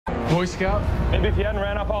Boy Scout? Maybe if you hadn't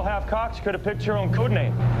ran up all half-cocked, you could have picked your own code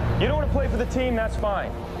name. You don't want to play for the team, that's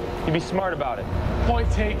fine. You be smart about it. Point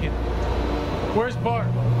taken. Where's Bart?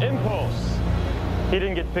 Impulse. He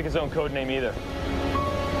didn't get to pick his own code name either.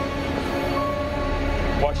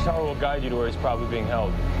 Watchtower will guide you to where he's probably being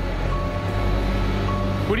held.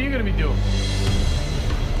 What are you going to be doing?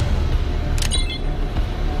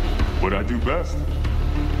 What I do best.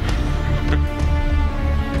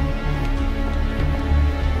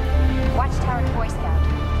 Watchtower to Boy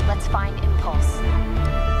Scout. Let's find Impulse.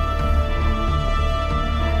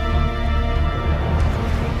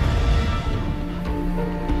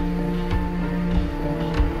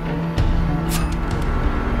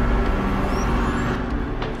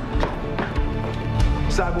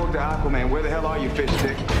 Cyborg to Aquaman, where the hell are you, fish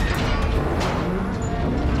stick?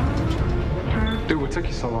 Dude, what took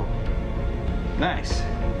you so long? Nice.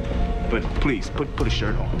 But please, put a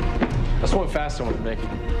shirt on. I just want faster when I'm making.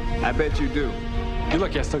 I bet you do. You're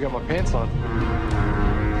lucky I still got my pants on.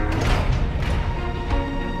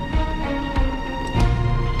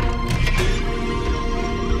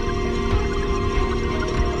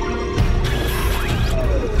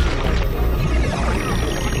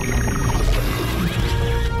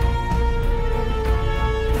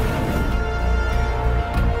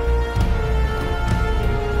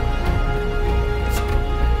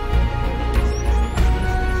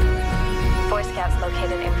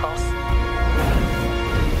 Located Impulse.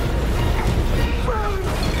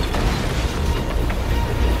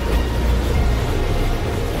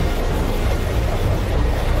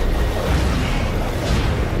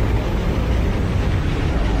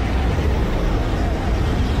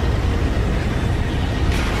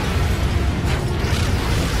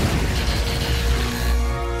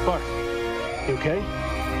 Bart, you okay?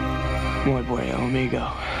 Muy bueno, amigo.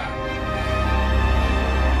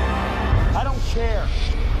 I don't care.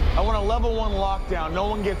 I want a level 1 lockdown. No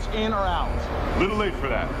one gets in or out. Little late for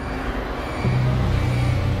that.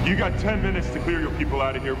 You got 10 minutes to clear your people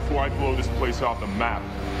out of here before I blow this place off the map.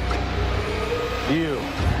 You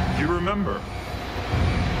remember?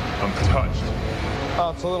 I'm touched.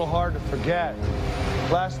 Oh, it's a little hard to forget.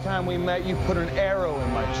 Last time we met, you put an arrow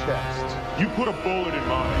in my chest. You put a bullet in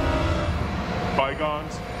mine.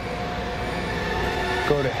 Bygones?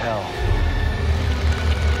 Go to hell.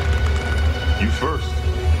 You first.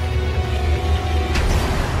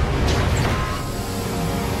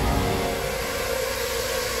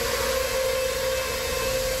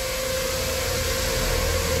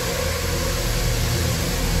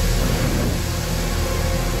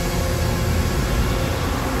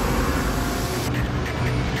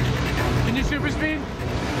 Can you super speed?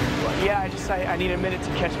 Well, yeah, I need a minute to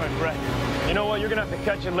catch my breath. You know what? You're gonna have to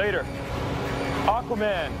catch it later.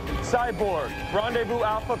 Aquaman, Cyborg, Rendezvous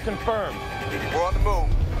Alpha confirmed. We're on the move.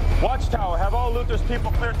 Watchtower, have all Luther's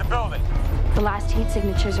people cleared the building. The last heat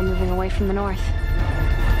signatures are moving away from the north.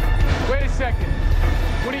 Wait a second.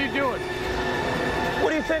 What are you doing? What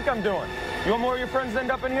do you think I'm doing? You want more of your friends to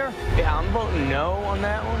end up in here? Yeah, I'm voting no on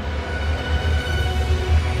that one.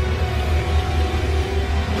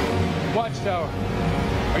 Watchtower,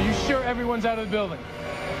 are you sure everyone's out of the building?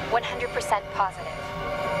 100% positive.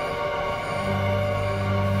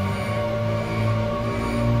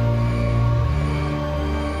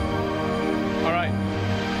 All right,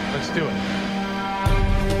 let's do it.